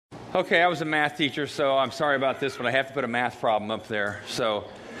Okay, I was a math teacher, so I'm sorry about this, but I have to put a math problem up there. But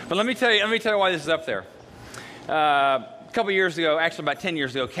let me tell you why this is up there. A couple years ago, actually about 10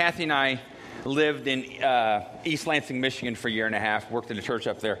 years ago, Kathy and I lived in East Lansing, Michigan for a year and a half, worked at a church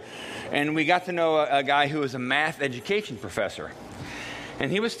up there. And we got to know a guy who was a math education professor. And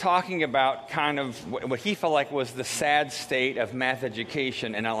he was talking about kind of what he felt like was the sad state of math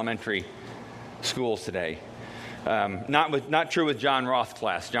education in elementary schools today. Not true with John Roth's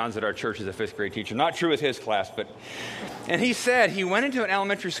class. John's at our church as a fifth grade teacher. Not true with his class, and he said he went into an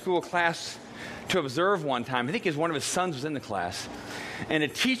elementary school class to observe one time. I think one of his sons was in the class, and a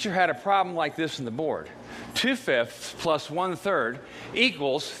teacher had a problem like this on the board: 2/5 plus 1/3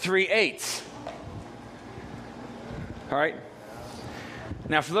 equals 3/8. All right.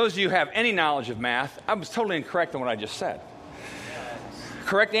 Now, for those of you who have any knowledge of math, I was totally incorrect on what I just said.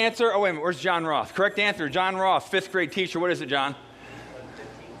 Correct answer? Oh, wait a minute. Where's John Roth? Correct answer, John Roth, fifth grade teacher. What is it, John?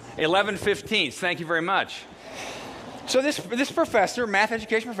 11/15. Thank you very much. So this professor, math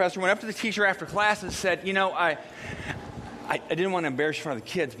education professor, went up to the teacher after class and said, I didn't want to embarrass you in front of the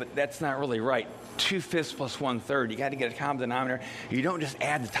kids, but that's not really right. 2/5 plus 1/3. You got to get a common denominator. You don't just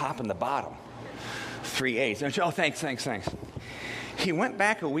add the top and the bottom. 3/8. And she, oh, thanks. He went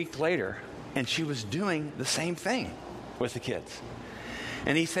back a week later, and she was doing the same thing with the kids.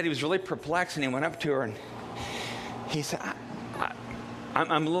 And he said he was really perplexed, and he went up to her, and he said,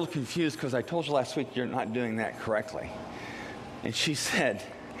 I'm a little confused because I told you last week you're not doing that correctly. And she said,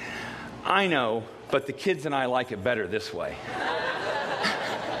 I know, but the kids and I like it better this way.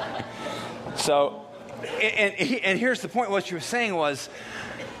 So, and here's the point. What you were saying was,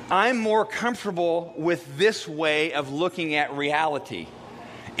 I'm more comfortable with this way of looking at reality.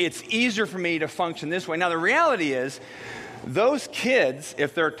 It's easier for me to function this way. Now, the reality is, those kids,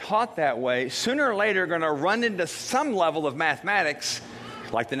 if they're taught that way, sooner or later are going to run into some level of mathematics,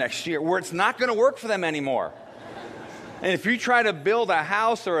 like the next year, where it's not going to work for them anymore. And if you try to build a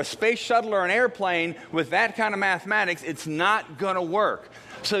house or a space shuttle or an airplane with that kind of mathematics, it's not going to work.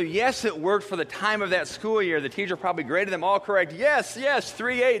 So yes, it worked for the time of that school year. The teacher probably graded them all correct. Yes,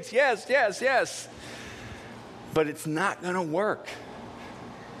 3/8, yes. But it's not going to work.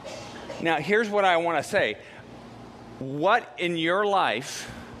 Now, here's what I want to say. What in your life,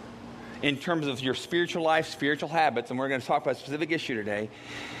 in terms of your spiritual life, spiritual habits, and we're going to talk about a specific issue today,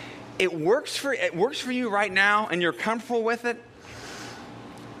 it works for you right now and you're comfortable with it,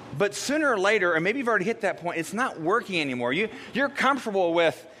 but sooner or later, or maybe you've already hit that point, it's not working anymore. You're comfortable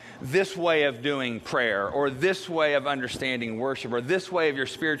with this way of doing prayer, or this way of understanding worship, or this way of your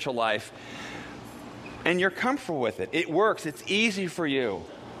spiritual life, and you're comfortable with it. It works. It's easy for you.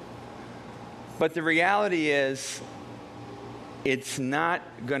 But the reality is, it's not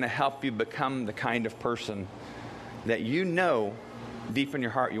going to help you become the kind of person that you know deep in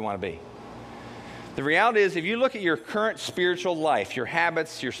your heart you want to be. The reality is, if you look at your current spiritual life, your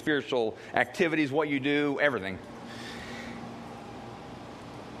habits, your spiritual activities, what you do, everything,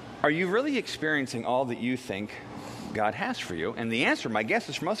 are you really experiencing all that you think God has for you? And the answer, my guess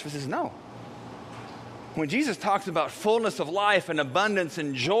is for most of us, is no. When Jesus talks about fullness of life and abundance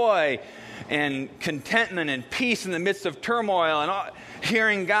and joy and contentment and peace in the midst of turmoil and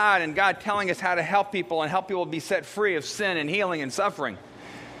hearing God and God telling us how to help people and help people be set free of sin and healing and suffering.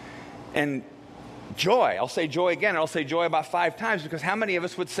 And joy, I'll say joy again, I'll say joy about 5 times, because how many of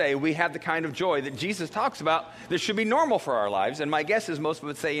us would say we have the kind of joy that Jesus talks about that should be normal for our lives? And my guess is most of us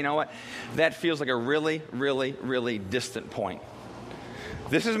would say, you know what, that feels like a really, really, really distant point.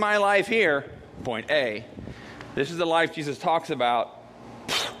 This is my life here, point A. This is the life Jesus talks about,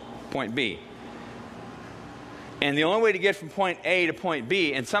 point B. And the only way to get from point A to point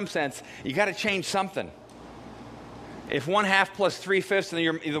B, in some sense, you got to change something. If 1/2 plus 3/5,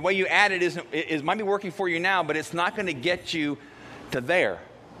 and the way you add it might be working for you now, but it's not going to get you to there.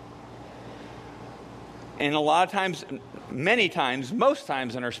 And a lot of times, many times, most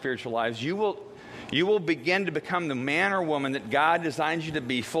times in our spiritual lives, you will begin to become the man or woman that God designs you to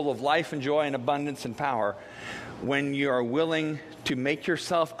be, full of life and joy and abundance and power, when you are willing to make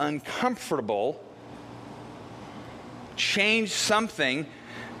yourself uncomfortable, change something,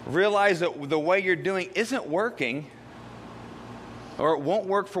 realize that the way you're doing isn't working, or it won't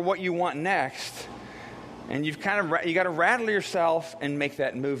work for what you want next, and you got to rattle yourself and make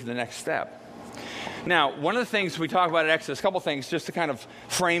that move to the next step. Now, one of the things we talk about at Exodus, a couple things just to kind of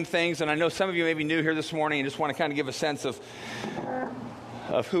frame things, and I know some of you may be new here this morning and just want to kind of give a sense of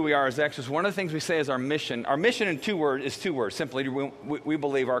of who we are as Exodus, one of the things we say is our mission in two words, simply we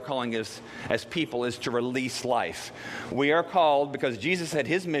believe our calling is, as people, is to release life. We are called because Jesus said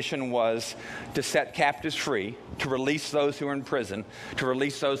his mission was to set captives free, to release those who are in prison, to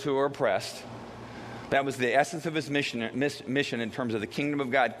release those who are oppressed. That was the essence of his mission in terms of the kingdom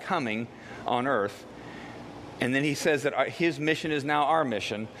of God coming on earth. And then he says that his mission is now our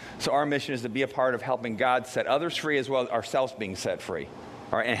mission. So our mission is to be a part of helping God set others free as well as ourselves being set free.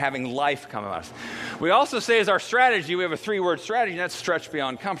 All right, and having life come at us. We also say as our strategy, we have a 3-word strategy, and that's stretch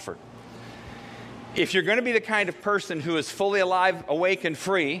beyond comfort. If you're going to be the kind of person who is fully alive, awake, and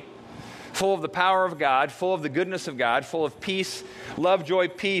free, full of the power of God, full of the goodness of God, full of peace, love, joy,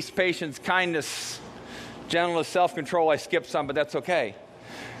 peace, patience, kindness, gentleness, self-control, I skipped some, but that's okay.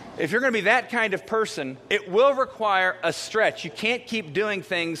 If you're going to be that kind of person, it will require a stretch. You can't keep doing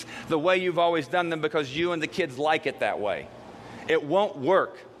things the way you've always done them because you and the kids like it that way. It won't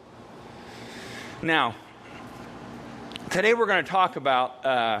work. Now, today we're going to talk about,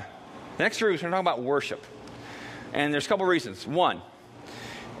 the next 3 weeks we're going to talk about worship. And there's a couple reasons. One,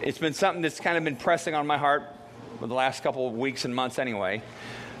 it's been something that's kind of been pressing on my heart for the last couple of weeks and months anyway.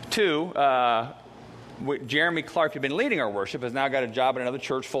 2, Jeremy Clark, who's been leading our worship, has now got a job at another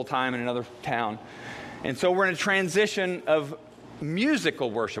church full-time in another town. And so we're in a transition of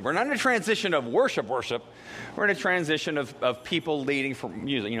musical worship. We're not in a transition of worship. We're in a transition of people leading for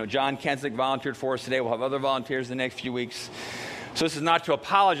music. You know, John Kensick volunteered for us today. We'll have other volunteers in the next few weeks. So this is not to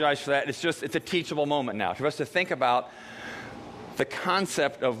apologize for that. It's a teachable moment now for us to think about the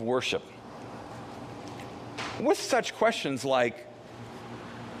concept of worship. With such questions like,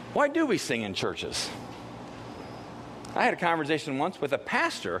 why do we sing in churches? I had a conversation once with a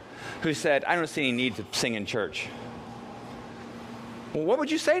pastor who said, I don't see any need to sing in church. Well, what would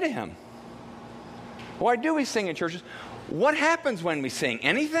you say to him? Why do we sing in churches? What happens when we sing?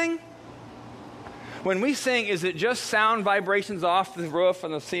 Anything? When we sing, is it just sound vibrations off the roof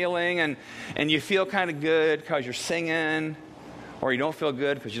and the ceiling and you feel kind of good because you're singing, or you don't feel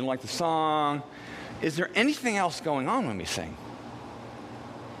good because you don't like the song? Is there anything else going on when we sing?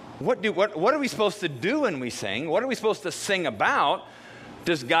 What are we supposed to do when we sing? What are we supposed to sing about?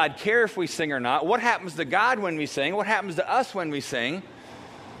 Does God care if we sing or not? What happens to God when we sing? What happens to us when we sing?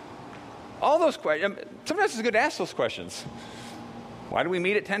 All those questions. Sometimes it's good to ask those questions. Why do we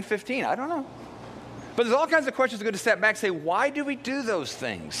meet at 10:15? I don't know. But there's all kinds of questions. It's good to step back and say, why do we do those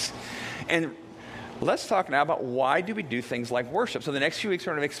things? And let's talk now about why do we do things like worship. So the next few weeks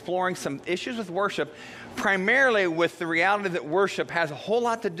we're going to be exploring some issues with worship, primarily with the reality that worship has a whole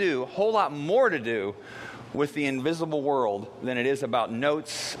lot more to do with the invisible world than it is about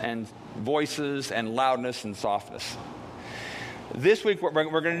notes and voices and loudness and softness. This week, what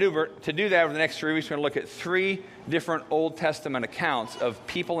we're going to do that over the next 3 weeks, we're going to look at 3 different Old Testament accounts of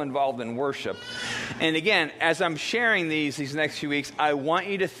people involved in worship. And again, as I'm sharing these next few weeks, I want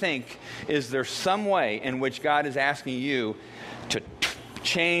you to think, is there some way in which God is asking you to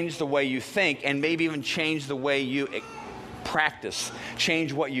change the way you think and maybe even change the way you practice,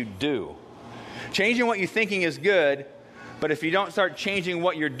 change what you do? Changing what you're thinking is good, but if you don't start changing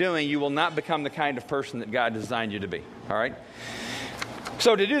what you're doing, you will not become the kind of person that God designed you to be. All right?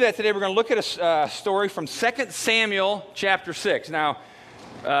 So to do that today, we're going to look at a story from 2 Samuel chapter 6. Now,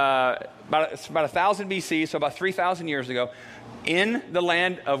 about 1000 BC, so about 3,000 years ago, in the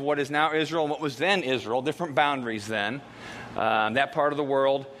land of what is now Israel and what was then Israel, different boundaries then, that part of the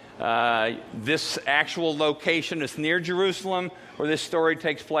world. This actual location is near Jerusalem, where this story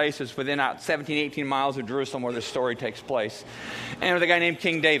takes place. It's within 17, 18 miles of Jerusalem where this story takes place. And with a guy named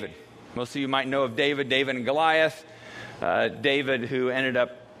King David. Most of you might know of David and Goliath. David, who ended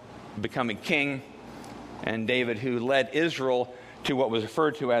up becoming king, and David, who led Israel to what was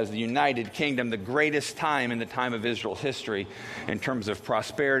referred to as the United Kingdom, the greatest time in the time of Israel's history in terms of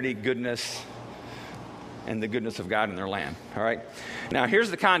prosperity, goodness, and the goodness of God in their land. All right? Now, here's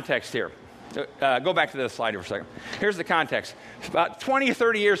the context here. Go back to this slide here for a second. Here's the context. About 20 or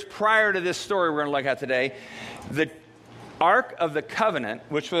 30 years prior to this story we're going to look at today, the Ark of the Covenant,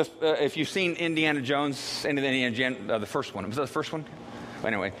 which was, if you've seen Indiana Jones, the first one. Was that the first one?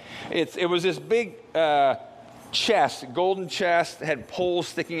 Anyway, it was this big chest, golden chest, had poles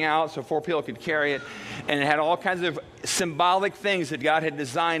sticking out so 4 people could carry it, and it had all kinds of symbolic things that God had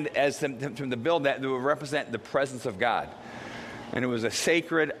designed as them to build that would represent the presence of God. And it was a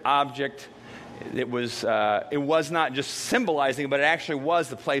sacred object. It was not just symbolizing, but it actually was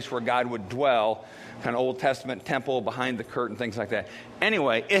the place where God would dwell, kind of Old Testament temple behind the curtain, things like that.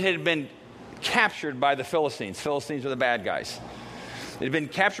 Anyway, it had been captured by the Philistines. Philistines are the bad guys. It had been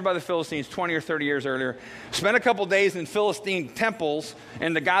captured by the Philistines 20 or 30 years earlier. Spent a couple days in Philistine temples,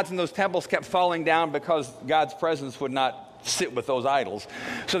 and the gods in those temples kept falling down because God's presence would not sit with those idols.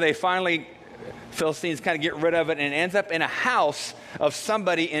 So they finally, Philistines kind of get rid of it, and it ends up in a house of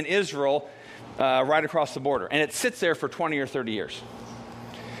somebody in Israel right across the border. And it sits there for 20 or 30 years.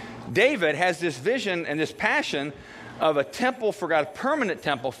 David has this vision and this passion of a temple for God, a permanent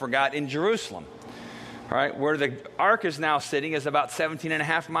temple for God in Jerusalem. Right, where the ark is now sitting is about 17 and a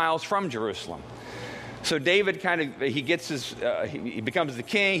half miles from Jerusalem. So David he gets he becomes the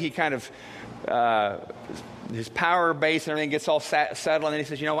king. He kind of, his power base and everything gets all settled. And then he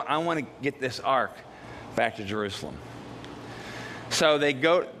says, you know what, I want to get this ark back to Jerusalem. So they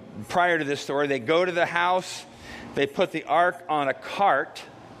go, prior to this story, they go to the house. They put the ark on a cart.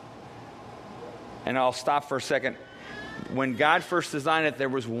 And I'll stop for a second. When God first designed it, there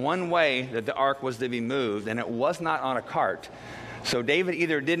was one way that the ark was to be moved, and it was not on a cart. So David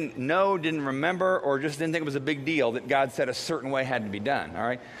either didn't know, didn't remember, or just didn't think it was a big deal that God said a certain way had to be done, all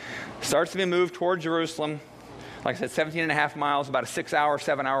right? Starts to be moved toward Jerusalem. Like I said, 17 and a half miles, about a 6-hour,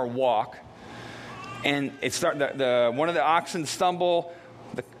 7-hour walk. And one of the oxen stumble,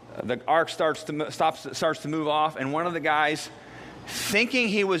 the ark starts to move off, and one of the guys, thinking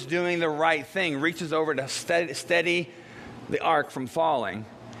he was doing the right thing, reaches over to steady the ark from falling,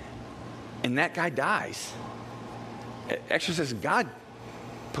 and that guy dies. It actually says God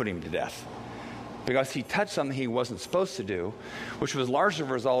put him to death because he touched something he wasn't supposed to do, which was largely a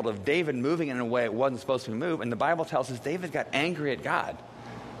result of David moving in a way it wasn't supposed to move. And the Bible tells us David got angry at God.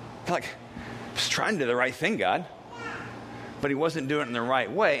 Like, I was trying to do the right thing, God, but he wasn't doing it in the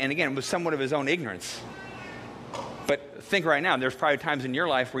right way. And again, it was somewhat of his own ignorance. But think right now, there's probably times in your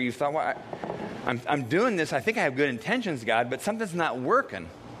life where you thought, well, I'm doing this. I think I have good intentions, God, but something's not working.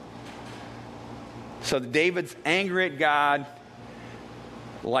 So David's angry at God,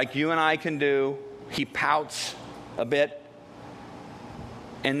 like you and I can do. He pouts a bit.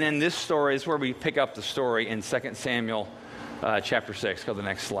 And then this story is where we pick up the story in 2 Samuel chapter 6. Go to the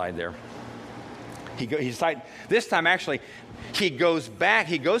next slide there. This time, actually, he goes back.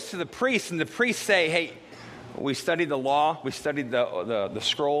 He goes to the priests, and the priests say, hey, we studied the law, we studied the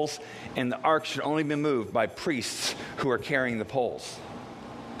scrolls, and the ark should only be moved by priests who are carrying the poles.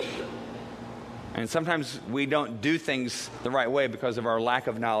 And sometimes we don't do things the right way because of our lack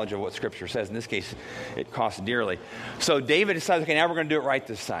of knowledge of what Scripture says. In this case, it costs dearly. So David decides, okay, now we're going to do it right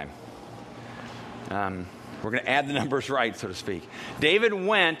this time. We're going to add the numbers right, so to speak. David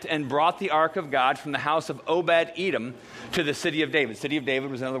went and brought the ark of God from the house of Obed-Edom to the city of David. City of David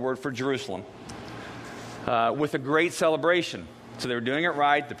was another word for Jerusalem. With a great celebration. So they were doing it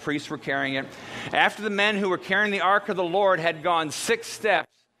right. The priests were carrying it. After the men who were carrying the ark of the Lord had gone 6 steps,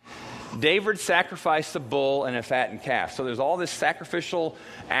 David sacrificed a bull and a fattened calf. So there's all this sacrificial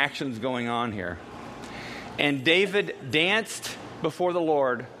actions going on here. And David danced before the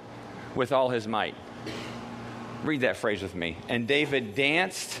Lord with all his might. Read that phrase with me. And David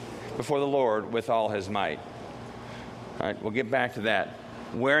danced before the Lord with all his might. All right, we'll get back to that.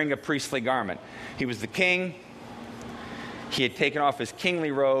 Wearing a priestly garment. He was the king. He had taken off his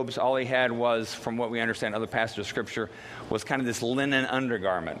kingly robes. All he had was, from what we understand, other passages of Scripture, was kind of this linen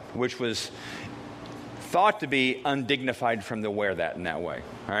undergarment, which was thought to be undignified from to wear that in that way.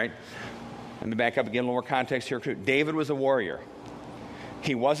 All right? Let me back up again, a little more context here. David was a warrior.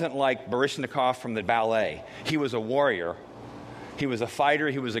 He wasn't like Baryshnikov from the ballet. He was a warrior. He was a fighter.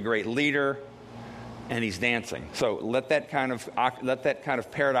 He was a great leader. And he's dancing. So let that kind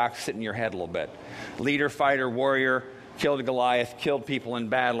of paradox sit in your head a little bit. Leader, fighter, warrior, killed Goliath, killed people in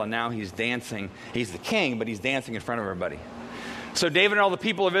battle, and now he's dancing. He's the king, but he's dancing in front of everybody. So David and all the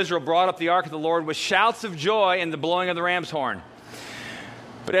people of Israel brought up the ark of the Lord with shouts of joy and the blowing of the ram's horn.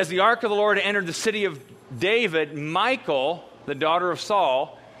 But as the ark of the Lord entered the city of David, Michal, the daughter of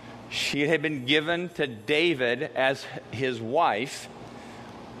Saul, she had been given to David as his wife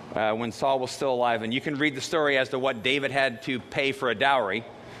when Saul was still alive. And you can read the story as to what David had to pay for a dowry.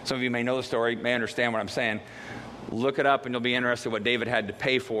 Some of you may know the story, may understand what I'm saying. Look it up and you'll be interested what David had to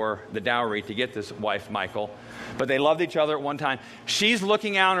pay for the dowry to get this wife, Michal. But they loved each other at one time. She's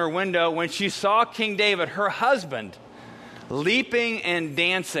looking out her window when she saw King David, her husband, leaping and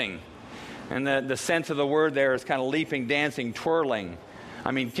dancing. And the sense of the word there is kind of leaping, dancing, twirling.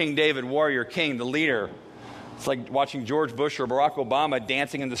 I mean, King David, warrior, king, the leader. It's like watching George Bush or Barack Obama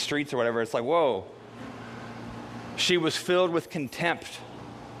dancing in the streets or whatever. It's like, whoa. She was filled with contempt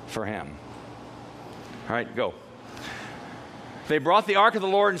for him. All right, go. They brought the ark of the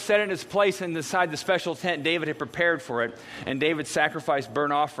Lord and set it in its place inside the special tent David had prepared for it. And David sacrificed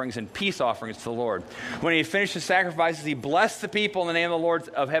burnt offerings and peace offerings to the Lord. When he finished the sacrifices, he blessed the people in the name of the Lord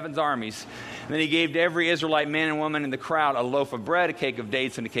of heaven's armies. And then he gave to every Israelite man and woman in the crowd a loaf of bread, a cake of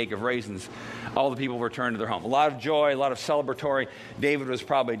dates, and a cake of raisins. All the people returned to their home. A lot of joy, a lot of celebratory. David was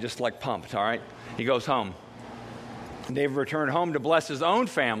probably just like pumped, all right? He goes home. David returned home to bless his own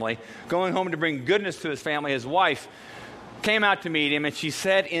family, going home to bring goodness to his family. His wife came out to meet him, and she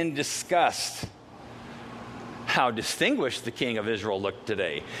said in disgust, "How distinguished the king of Israel looked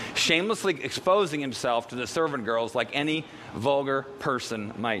today, shamelessly exposing himself to the servant girls like any vulgar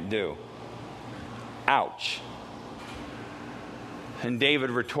person might do." Ouch. And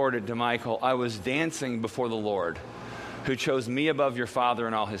David retorted to Michal, "I was dancing before the Lord, who chose me above your father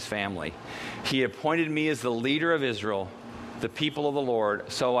and all his family. He appointed me as the leader of Israel, the people of the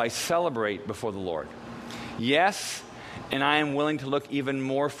Lord, so I celebrate before the Lord. Yes, and I am willing to look even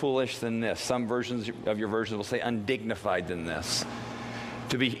more foolish than this." Some versions of your versions will say undignified than this.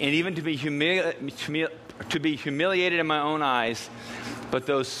 To be humiliated in my own eyes, but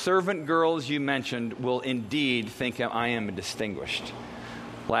those servant girls you mentioned will indeed think I am distinguished.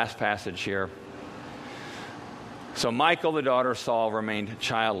 Last passage here. So Michal, the daughter of Saul, remained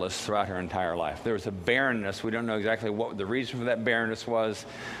childless throughout her entire life. There was a barrenness. We don't know exactly what the reason for that barrenness was,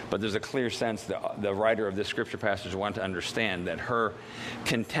 but there's a clear sense that the writer of this scripture passage wanted to understand that her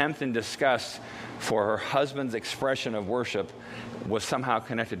contempt and disgust for her husband's expression of worship was somehow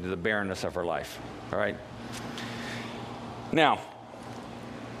connected to the barrenness of her life. All right? Now,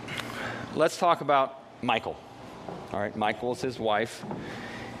 let's talk about Michal. All right? Michal is his wife.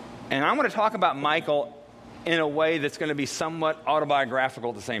 And I'm going to talk about Michal in a way that's going to be somewhat autobiographical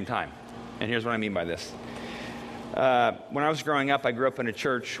at the same time. And here's what I mean by this. When I was growing up, I grew up in a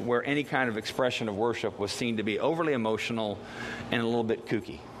church where any kind of expression of worship was seen to be overly emotional and a little bit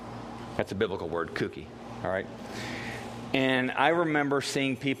kooky. That's a biblical word, kooky. All right? And I remember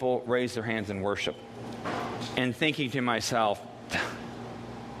seeing people raise their hands in worship and thinking to myself,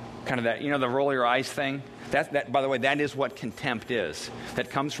 kind of that, the roll your eyes thing. That, by the way, that is what contempt is.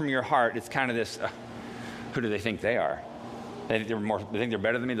 That comes from your heart. It's kind of this... who do they think they are? They think they're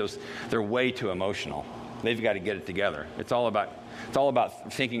better than me? They're way too emotional. They've got to get it together. It's all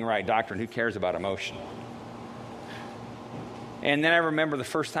about thinking right doctrine. Who cares about emotion? And then I remember the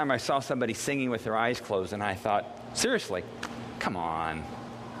first time I saw somebody singing with their eyes closed, and I thought, seriously, come on.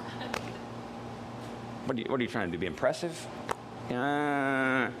 What are you trying to do? Be impressive?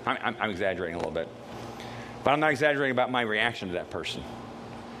 I'm exaggerating a little bit. But I'm not exaggerating about my reaction to that person.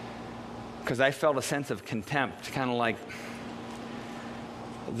 Because I felt a sense of contempt, kind of like,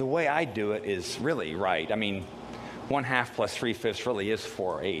 the way I do it is really right. I mean, 1/2 plus 3/5 really is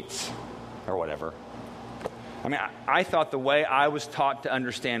 4/8 or whatever. I mean, I thought the way I was taught to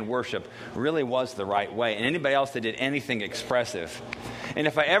understand worship really was the right way. And anybody else that did anything expressive. And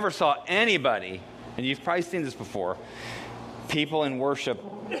if I ever saw anybody, and you've probably seen this before, people in worship,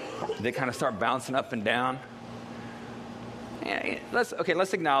 they kind of start bouncing up and down. Let's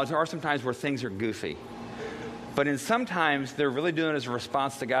acknowledge there are some times where things are goofy. But in sometimes they're really doing it as a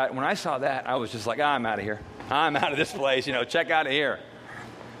response to God. When I saw that, I was just like, I'm out of here. I'm out of this place, check out of here.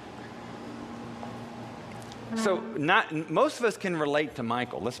 So most of us can relate to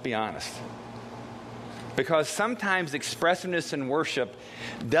Michal, let's be honest. Because sometimes expressiveness in worship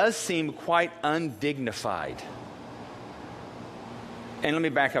does seem quite undignified. And let me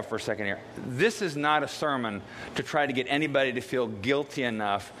back up for a second here. This is not a sermon to try to get anybody to feel guilty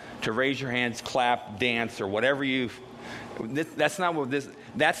enough to raise your hands, clap, dance, or whatever that's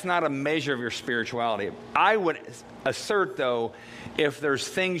not a measure of your spirituality. I would assert, though, if there's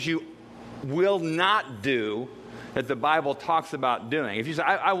things you will not do that the Bible talks about doing. If you say,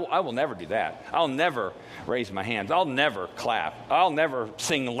 I will never do that. I'll never raise my hands. I'll never clap. I'll never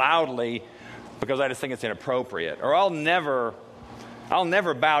sing loudly because I just think it's inappropriate. Or I'll never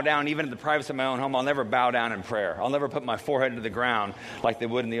bow down, even in the privacy of my own home. I'll never bow down in prayer. I'll never put my forehead to the ground like they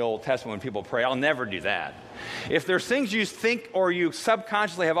would in the Old Testament when people pray. I'll never do that. If there's things you think or you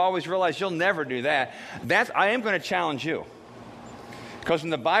subconsciously have always realized you'll never do that, I am going to challenge you. Because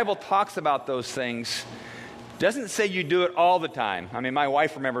when the Bible talks about those things, it doesn't say you do it all the time. I mean, my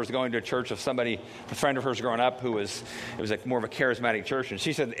wife remembers going to a church of a friend of hers growing up it was like more of a charismatic church. And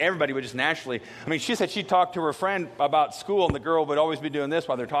she said everybody would just naturally, she said she talked to her friend about school and the girl would always be doing this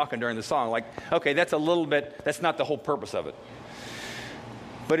while they're talking during the song. Like, okay, that's that's not the whole purpose of it.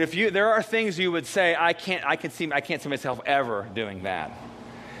 But there are things you would say, I can't see myself ever doing that.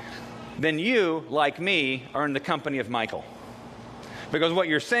 Then you, like me, are in the company of Michal. Because what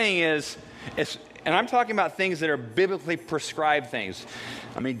you're saying is, And I'm talking about things that are biblically prescribed things.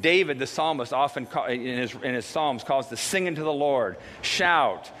 I mean, David, the psalmist, often in his psalms calls to sing unto the Lord,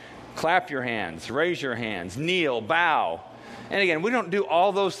 shout, clap your hands, raise your hands, kneel, bow. And again, we don't do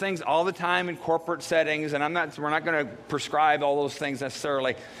all those things all the time in corporate settings, and we're not going to prescribe all those things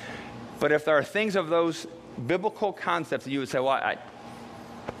necessarily. But if there are things of those biblical concepts that you would say, well, I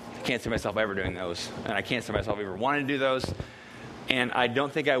can't see myself ever doing those, and I can't see myself ever wanting to do those, and I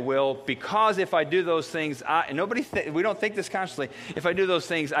don't think I will, because if I do those things, we don't think this consciously, if I do those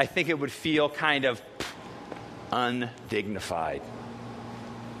things, I think it would feel kind of undignified.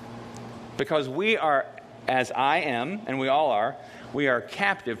 Because we are, as I am, and we all are, we are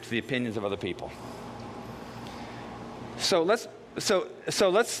captive to the opinions of other people. So let's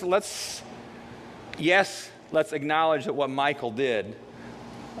acknowledge that what Michal did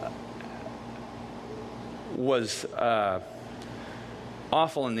was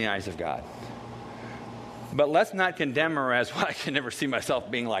awful in the eyes of God. But let's not condemn her as, well, I can never see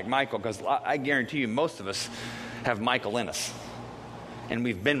myself being like Michal, because I guarantee you most of us have Michal in us. And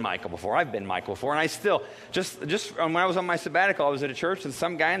we've been Michal before. I've been Michal before. And I still, just when I was on my sabbatical, I was at a church, and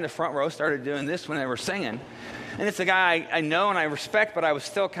some guy in the front row started doing this when they were singing. And it's a guy I know and I respect, but I was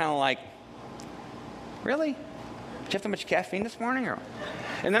still kind of like, really? Did you have too much caffeine this morning?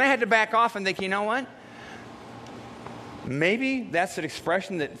 And then I had to back off and think, you know what? Maybe that's an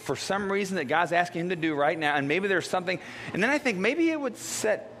expression that for some reason that God's asking him to do right now, and maybe there's something. And then I think maybe it would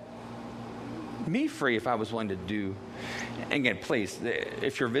set me free if I was willing to do. And again, please,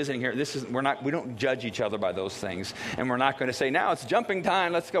 if you're visiting here, we don't judge each other by those things, and we're not going to say, now it's jumping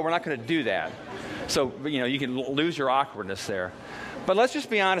time, let's go. We're not going to do that. So, you can lose your awkwardness there. But let's just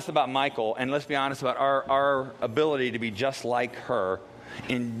be honest about Michal, and let's be honest about our ability to be just like her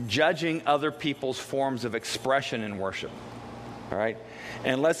in judging other people's forms of expression in worship. All right?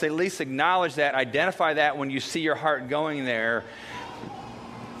 And let's at least acknowledge that, identify that when you see your heart going there.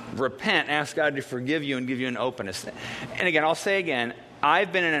 Repent, ask God to forgive you and give you an openness. And again, I'll say again,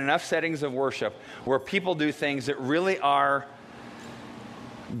 I've been in enough settings of worship where people do things that really are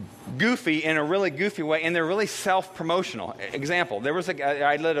goofy in a really goofy way, and they're really self-promotional. Example,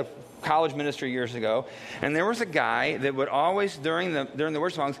 I led a college ministry years ago, and there was a guy that would always, during the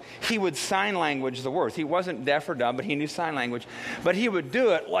worship songs, he would sign language the words. He wasn't deaf or dumb, but he knew sign language. But he would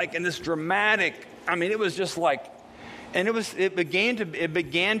do it like in this dramatic, it was just like, and it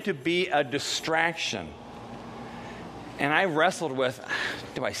began to be a distraction. And I wrestled with,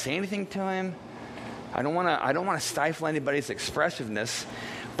 do I say anything to him? I don't want to stifle anybody's expressiveness.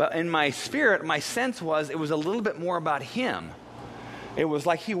 But in my spirit, my sense was it was a little bit more about him. It was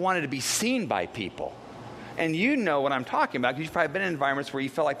like he wanted to be seen by people. And you know what I'm talking about, because you've probably been in environments where you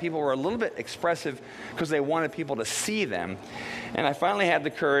felt like people were a little bit expressive because they wanted people to see them. And I finally had the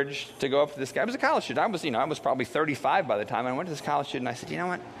courage to go up to this guy. I was a college student. I was probably 35 by the time I went to this college student. And I said, you know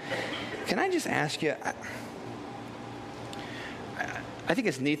what? Can I just ask you? I think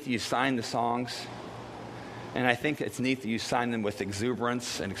it's neat that you sign the songs. And I think it's neat that you sign them with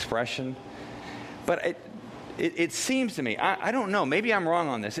exuberance and expression. But it seems to me, I don't know, maybe I'm wrong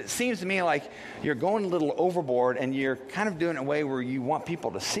on this. It seems to me like you're going a little overboard, and you're kind of doing it in a way where you want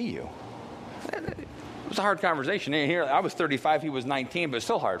people to see you. It was a hard conversation. Here, I was 35, he was 19, but it's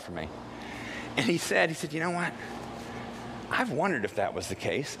still hard for me. And he said, you know what? I've wondered if that was the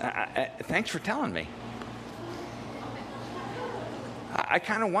case. Thanks for telling me. I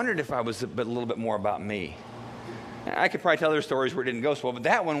kind of wondered if I was a little bit more about me. I could probably tell other stories where it didn't go so well, but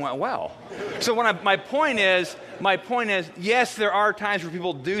that one went well. So my point is, yes, there are times where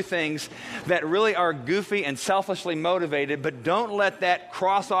people do things that really are goofy and selfishly motivated, but don't let that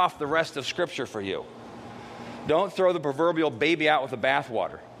cross off the rest of Scripture for you. Don't throw the proverbial baby out with the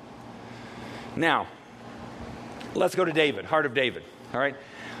bathwater. Now, let's go to David, heart of David, all right?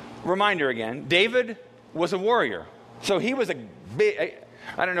 Reminder again, David was a warrior. So he was a big...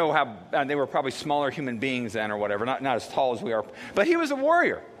 I don't know how, they were probably smaller human beings then or whatever, not as tall as we are. But he was a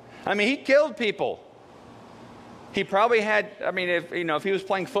warrior. He killed people. He probably had, if he was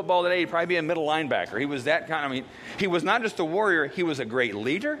playing football today, he'd probably be a middle linebacker. He was that kind, he was not just a warrior, he was a great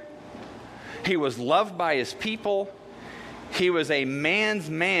leader. He was loved by his people. He was a man's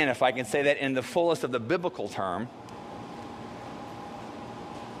man, if I can say that in the fullest of the biblical term.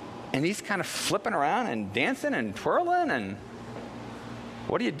 And he's kind of flipping around and dancing and twirling, and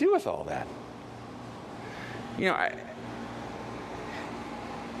what do you do with all that?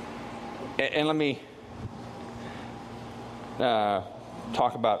 And let me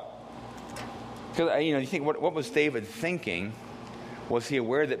talk about, because you think, what was David thinking? Was he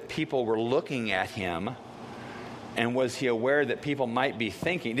aware that people were looking at him And was he aware that people might be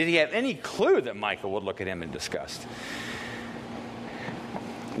thinking? Did he have any clue that Michael would look at him in disgust?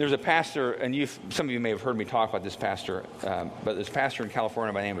 There's a pastor, and some of you may have heard me talk about this pastor, but there's a pastor in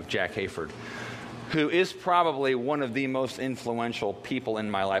California by the name of Jack Hayford, who is probably one of the most influential people in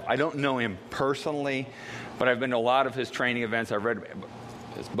my life. I don't know him personally, but I've been to a lot of his training events. I've read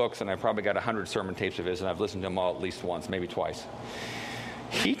his books, and I've probably got 100 sermon tapes of his, and I've listened to them all at least once, maybe twice.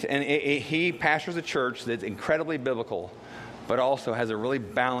 He pastors a church that's incredibly biblical, but also has a really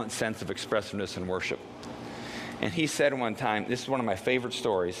balanced sense of expressiveness and worship. And he said one time, this is one of my favorite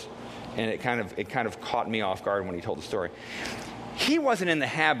stories, and it kind of caught me off guard when he told the story. He wasn't in the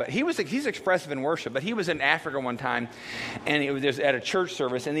habit. He's expressive in worship, but he was in Africa one time, and it was at a church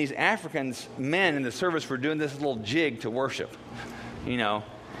service, and these Africans, men in the service, were doing this little jig to worship,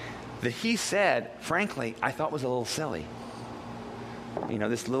 that he said, frankly, I thought was a little silly.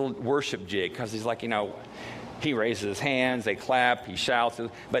 This little worship jig, because he's like, he raises his hands, they clap, he shouts.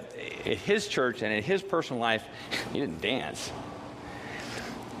 But at his church and in his personal life, he didn't dance.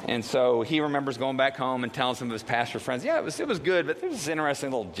 And so he remembers going back home and telling some of his pastor friends, yeah, it was good, but there was this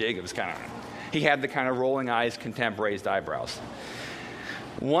interesting little jig. It was he had the kind of rolling eyes, contempt, raised eyebrows.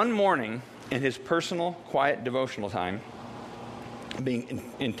 One morning, in his personal, quiet, devotional time, being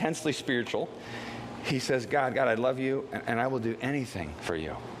intensely spiritual, he says, God, I love you, and I will do anything for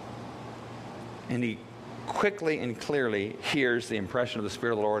you. And he quickly and clearly hears the impression of the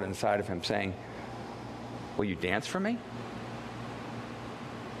Spirit of the Lord inside of him saying, will you dance for me?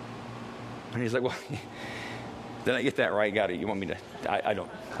 And he's like, well, did I get that right? God, you want me to? I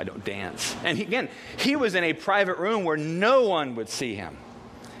don't dance. And he was in a private room where no one would see him.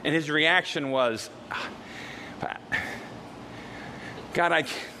 And his reaction was, God,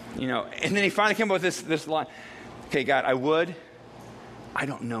 and then he finally came up with this line. Okay, God, I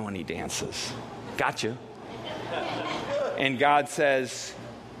don't know any dances. Got you. And God says,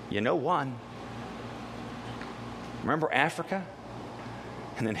 one. Remember Africa?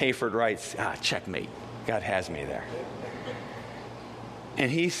 And then Hayford writes, checkmate. God has me there. And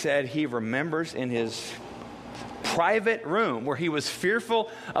he said he remembers in his private room where he was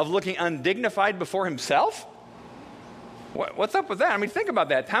fearful of looking undignified before himself. What's up with that? I mean, think about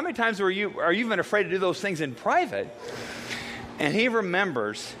that. How many times are you even afraid to do those things in private? And he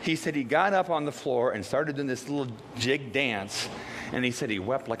remembers, he said he got up on the floor and started doing this little jig dance, and he said he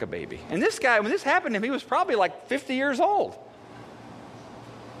wept like a baby. And this guy, when this happened to him, he was probably like 50 years old.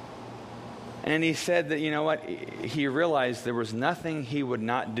 And he said that, he realized there was nothing he would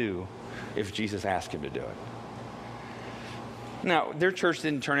not do if Jesus asked him to do it. Now, their church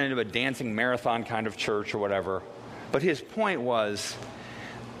didn't turn into a dancing marathon kind of church or whatever, but his point was,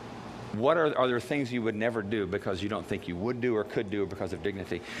 are there things you would never do because you don't think you would do or could do because of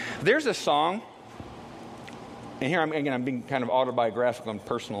dignity? There's a song, and here I'm being kind of autobiographical and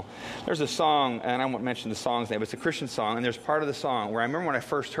personal. There's a song, and I won't mention the song's name, but it's a Christian song, and there's part of the song where I remember when I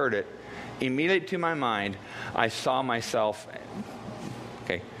first heard it, immediately to my mind, I saw myself,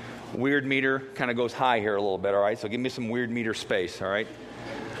 okay, weird meter kind of goes high here a little bit, all right? So give me some weird meter space, all right?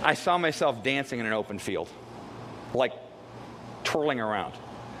 I saw myself dancing in an open field, like twirling around,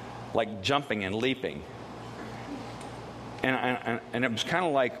 like jumping and leaping. And it was kind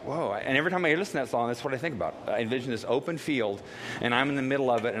of like, whoa. And every time I listen to that song, that's what I think about. I envision this open field, and I'm in the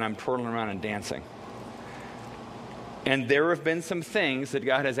middle of it, and I'm twirling around and dancing. And there have been some things that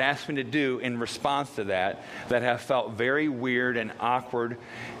God has asked me to do in response to that have felt very weird and awkward.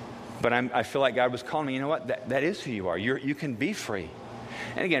 But I feel like God was calling me, you know what? That is who you are. You can be free.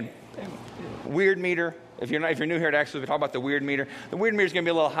 And again, weird meter. If you're new here at Access, we talk about the weird meter. The weird meter is going to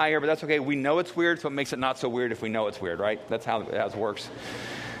be a little higher, but that's okay. We know it's weird, so it makes it not so weird if we know it's weird, right? That's how it works.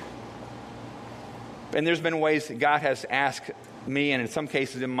 And there's been ways that God has asked me, and in some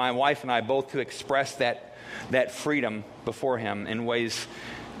cases, my wife and I both, to express that freedom before Him in ways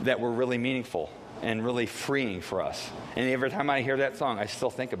that were really meaningful and really freeing for us. And every time I hear that song, I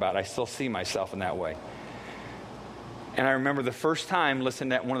still think about it. I still see myself in that way. And I remember one of the first time listening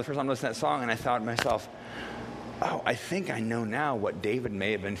to that song, and I thought to myself, oh, I think I know now what David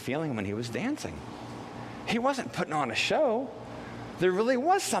may have been feeling when he was dancing. He wasn't putting on a show. There really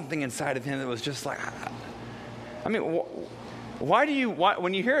was something inside of him that was just like, I mean,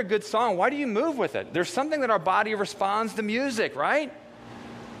 when you hear a good song, why do you move with it? There's something that our body responds to music, right?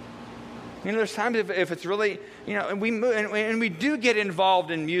 There's times if it's really, and we move, and we do get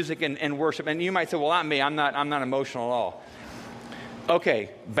involved in music and worship. And you might say, well, not me. I'm not emotional at all. Okay,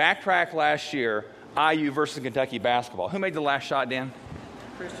 backtrack last year, IU versus Kentucky basketball. Who made the last shot, Dan?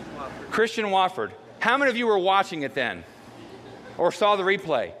 Christian Wofford. How many of you were watching it then? Or saw the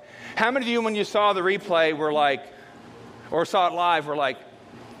replay? How many of you, when you saw the replay, were like, or saw it live, were like,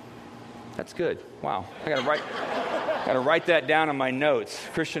 that's good. Wow. I got to write that down in my notes.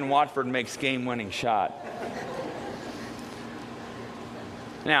 Christian Watford makes game-winning shot.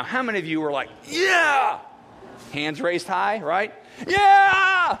 Now, how many of you were like, yeah? Hands raised high, right?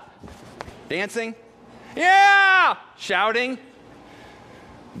 Yeah! Dancing? Yeah! Shouting?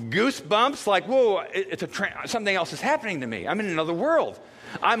 Goosebumps, like, whoa, something else is happening to me. I'm in another world.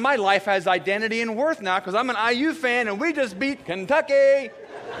 My life has identity and worth now because I'm an IU fan and we just beat Kentucky.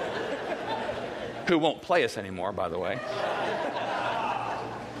 Who won't play us anymore, by the way.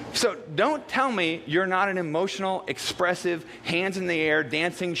 So don't tell me you're not an emotional, expressive, hands in the air,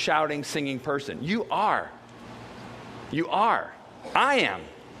 dancing, shouting, singing person. You are. You are. I am.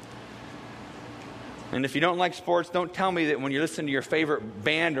 And if you don't like sports, don't tell me that when you listen to your favorite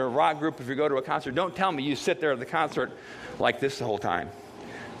band or rock group, if you go to a concert, don't tell me you sit there at the concert like this the whole time.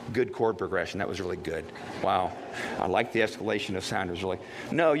 Good chord progression. That was really good. Wow. I like the escalation of sound. It was really...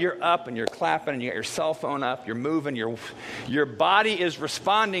 No, you're up and you're clapping and you got your cell phone up. You're moving. Your body is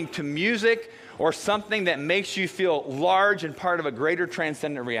responding to music or something that makes you feel large and part of a greater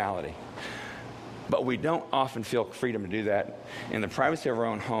transcendent reality. But we don't often feel freedom to do that in the privacy of our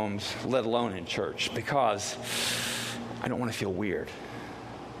own homes, let alone in church, because I don't want to feel weird.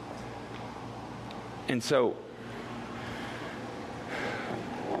 And so,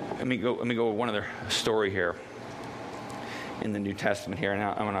 let me go with one other story here in the New Testament here. And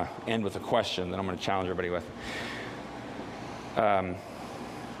I'm going to end with a question that I'm going to challenge everybody with.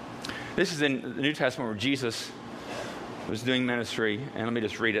 This is in the New Testament where Jesus was doing ministry, and let me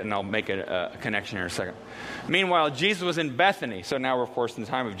just read it and I'll make a connection here in a second. Meanwhile, Jesus was in Bethany, so now we're, of course, in the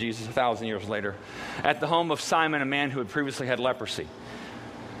time of Jesus, 1,000 years later, at the home of Simon, a man who had previously had leprosy.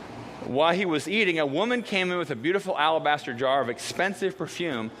 While he was eating, a woman came in with a beautiful alabaster jar of expensive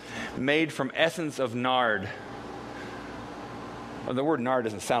perfume made from essence of nard. Well, the word nard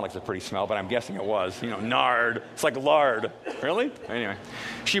doesn't sound like it's a pretty smell, but I'm guessing it was. Nard. It's like lard. Really? Anyway.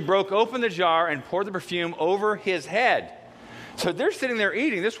 She broke open the jar and poured the perfume over his head. So they're sitting there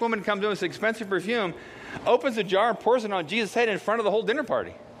eating. This woman comes in with this expensive perfume, opens the jar and pours it on Jesus' head in front of the whole dinner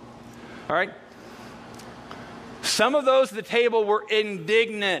party. All right? Some of those at the table were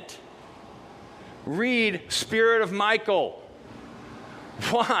indignant. Read Spirit of Michael.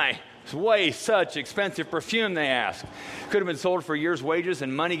 Why waste such expensive perfume, they asked. Could have been sold for a year's wages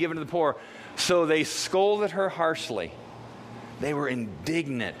and money given to the poor. So they scolded her harshly. They were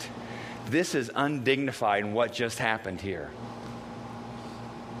indignant. This is undignified in what just happened here.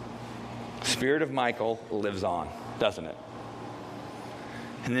 Spirit of Michael lives on, doesn't it?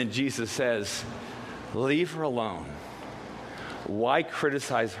 And then Jesus says, leave her alone. Why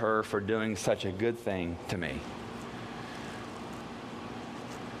criticize her for doing such a good thing to me?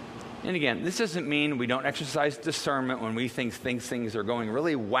 And again, this doesn't mean we don't exercise discernment when we think things are going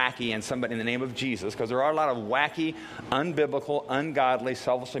really wacky in the name of Jesus, because there are a lot of wacky, unbiblical, ungodly,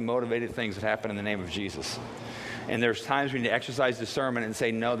 selfishly motivated things that happen in the name of Jesus. And there's times we need to exercise discernment and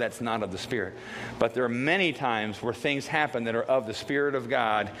say, no, that's not of the Spirit. But there are many times where things happen that are of the Spirit of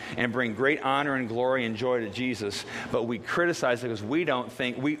God and bring great honor and glory and joy to Jesus, but we criticize it because we don't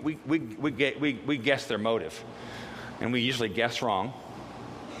think, we guess their motive. And we usually guess wrong.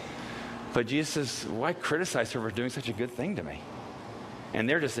 But Jesus says, why criticize her for doing such a good thing to me? And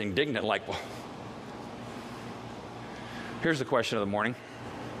they're just indignant, like, well. Here's the question of the morning.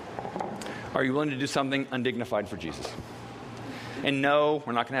 Are you willing to do something undignified for Jesus? And no,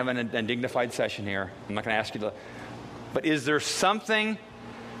 we're not going to have an undignified session here. I'm not going to ask you to. But is there something,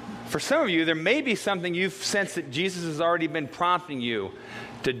 for some of you, there may be something you've sensed that Jesus has already been prompting you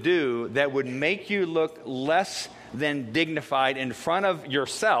to do that would make you look less than dignified in front of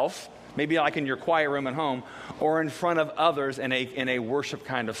yourself, maybe like in your quiet room at home, or in front of others in a worship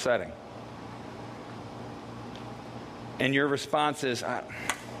kind of setting. And your response is,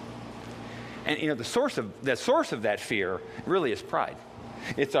 the source of that fear really is pride.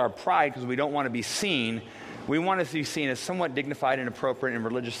 It's our pride because we don't want to be seen. We want to be seen as somewhat dignified and appropriate and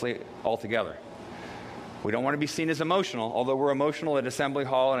religiously altogether. We don't want to be seen as emotional, although we're emotional at Assembly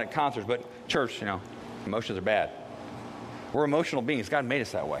Hall and at concerts. But church, emotions are bad. We're emotional beings. God made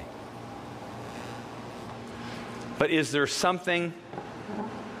us that way. But is there something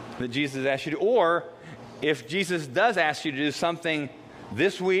that Jesus asked you to do? Or if Jesus does ask you to do something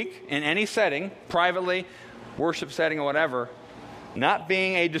this week in any setting, privately, worship setting or whatever, not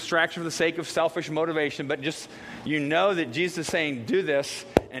being a distraction for the sake of selfish motivation, but just that Jesus is saying, do this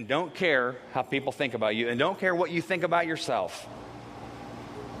and don't care how people think about you and don't care what you think about yourself.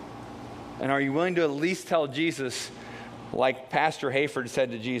 And are you willing to at least tell Jesus, like Pastor Hayford said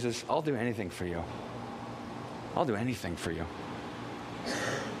to Jesus, I'll do anything for you. I'll do anything for you.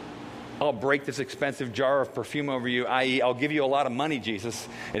 I'll break this expensive jar of perfume over you, i.e., I'll give you a lot of money, Jesus,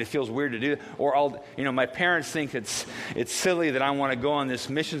 and it feels weird to do. Or my parents think it's silly that I want to go on this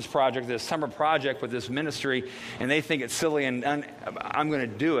missions project, this summer project with this ministry, and they think it's silly, and I'm going to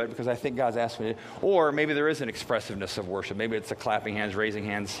do it because I think God's asked me to. Or maybe there is an expressiveness of worship. Maybe it's a clapping hands, raising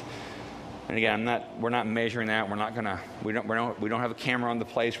hands. And again, we're not measuring that. We don't have a camera on the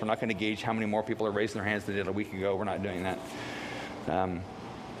place. We're not going to gauge how many more people are raising their hands than they did a week ago. We're not doing that.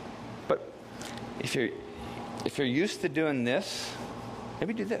 But if you're used to doing this,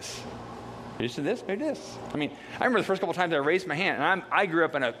 maybe do this. You're used to this, maybe do this. I mean, I remember the first couple times I raised my hand, and I grew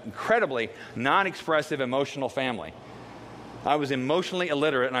up in an incredibly non-expressive, emotional family. I was emotionally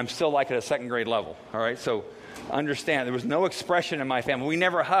illiterate, and I'm still like at a second grade level, all right? So understand, there was no expression in my family. We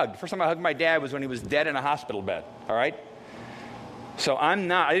never hugged. First time I hugged my dad was when he was dead in a hospital bed, all right? So I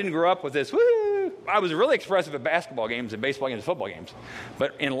didn't grow up with this, woo! I was really expressive at basketball games and baseball games and football games.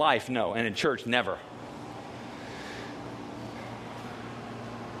 But in life, no. And in church, never.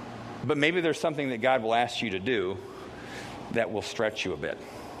 But maybe there's something that God will ask you to do that will stretch you a bit.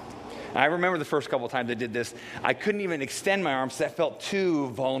 I remember the first couple of times I did this, I couldn't even extend my arms. That felt too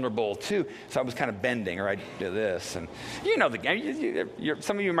vulnerable, so I was kind of bending, or I'd do this. And you know the game.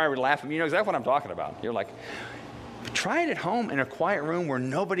 Some of you might laugh at me. You know exactly what I'm talking about. You're like, try it at home in a quiet room where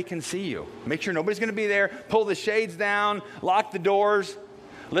nobody can see you. Make sure nobody's going to be there. Pull the shades down, lock the doors,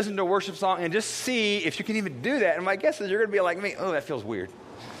 listen to a worship song, and just see if you can even do that. And my guess is you're going to be like me, oh, that feels weird.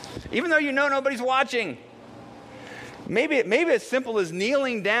 Even though you know nobody's watching. Maybe as simple as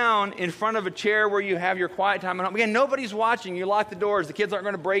kneeling down in front of a chair where you have your quiet time at home. Again, nobody's watching. You lock the doors. The kids aren't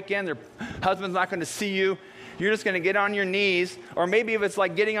going to break in. Their husband's not going to see you. You're just going to get on your knees. Or maybe if it's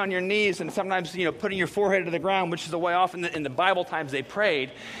like getting on your knees and sometimes, putting your forehead to the ground, which is the way often in the Bible times they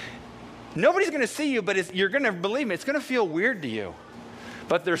prayed. Nobody's going to see you, but you're going to, believe me, it's going to feel weird to you.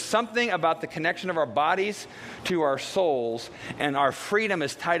 But there's something about the connection of our bodies to our souls, and our freedom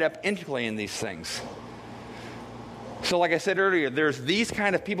is tied up intricately in these things. So like I said earlier, there's these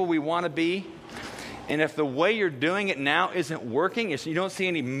kind of people we want to be. And if the way you're doing it now isn't working, if you don't see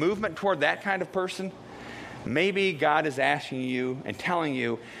any movement toward that kind of person, maybe God is asking you and telling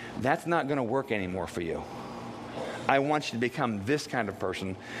you that's not going to work anymore for you. I want you to become this kind of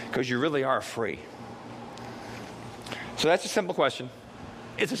person because you really are free. So that's a simple question.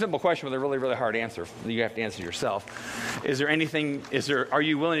 It's a simple question with a really, really hard answer that you have to answer yourself. Are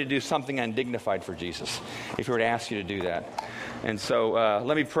you willing to do something undignified for Jesus if he were to ask you to do that? And so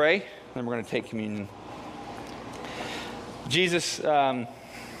let me pray, then we're going to take communion. Jesus,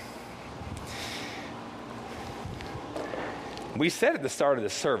 we said at the start of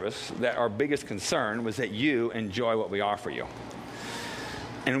this service that our biggest concern was that you enjoy what we offer you.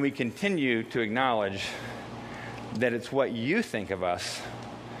 And we continue to acknowledge that it's what you think of us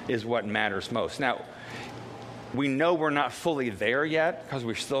is what matters most. Now, we know we're not fully there yet because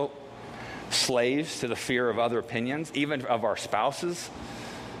we're still slaves to the fear of other opinions, even of our spouses,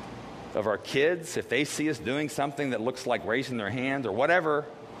 of our kids. If they see us doing something that looks like raising their hands or whatever,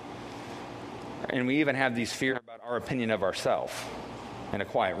 and we even have these fears about our opinion of ourselves in a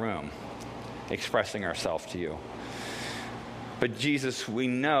quiet room, expressing ourselves to you. But Jesus, we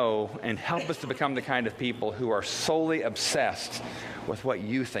know, and help us to become the kind of people who are solely obsessed with what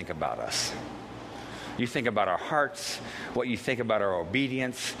you think about us. You think about our hearts, what you think about our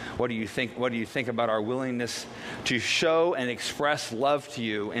obedience, what do you think about our willingness to show and express love to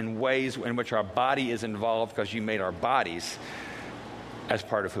you in ways in which our body is involved because you made our bodies as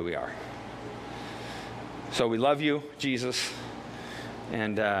part of who we are. So we love you, Jesus,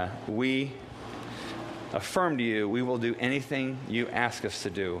 and we affirm to you we will do anything you ask us to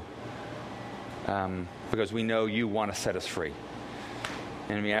do because we know you want to set us free.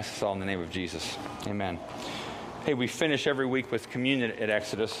 And we ask this all in the name of Jesus. Amen. Hey, we finish every week with communion at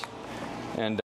Exodus. And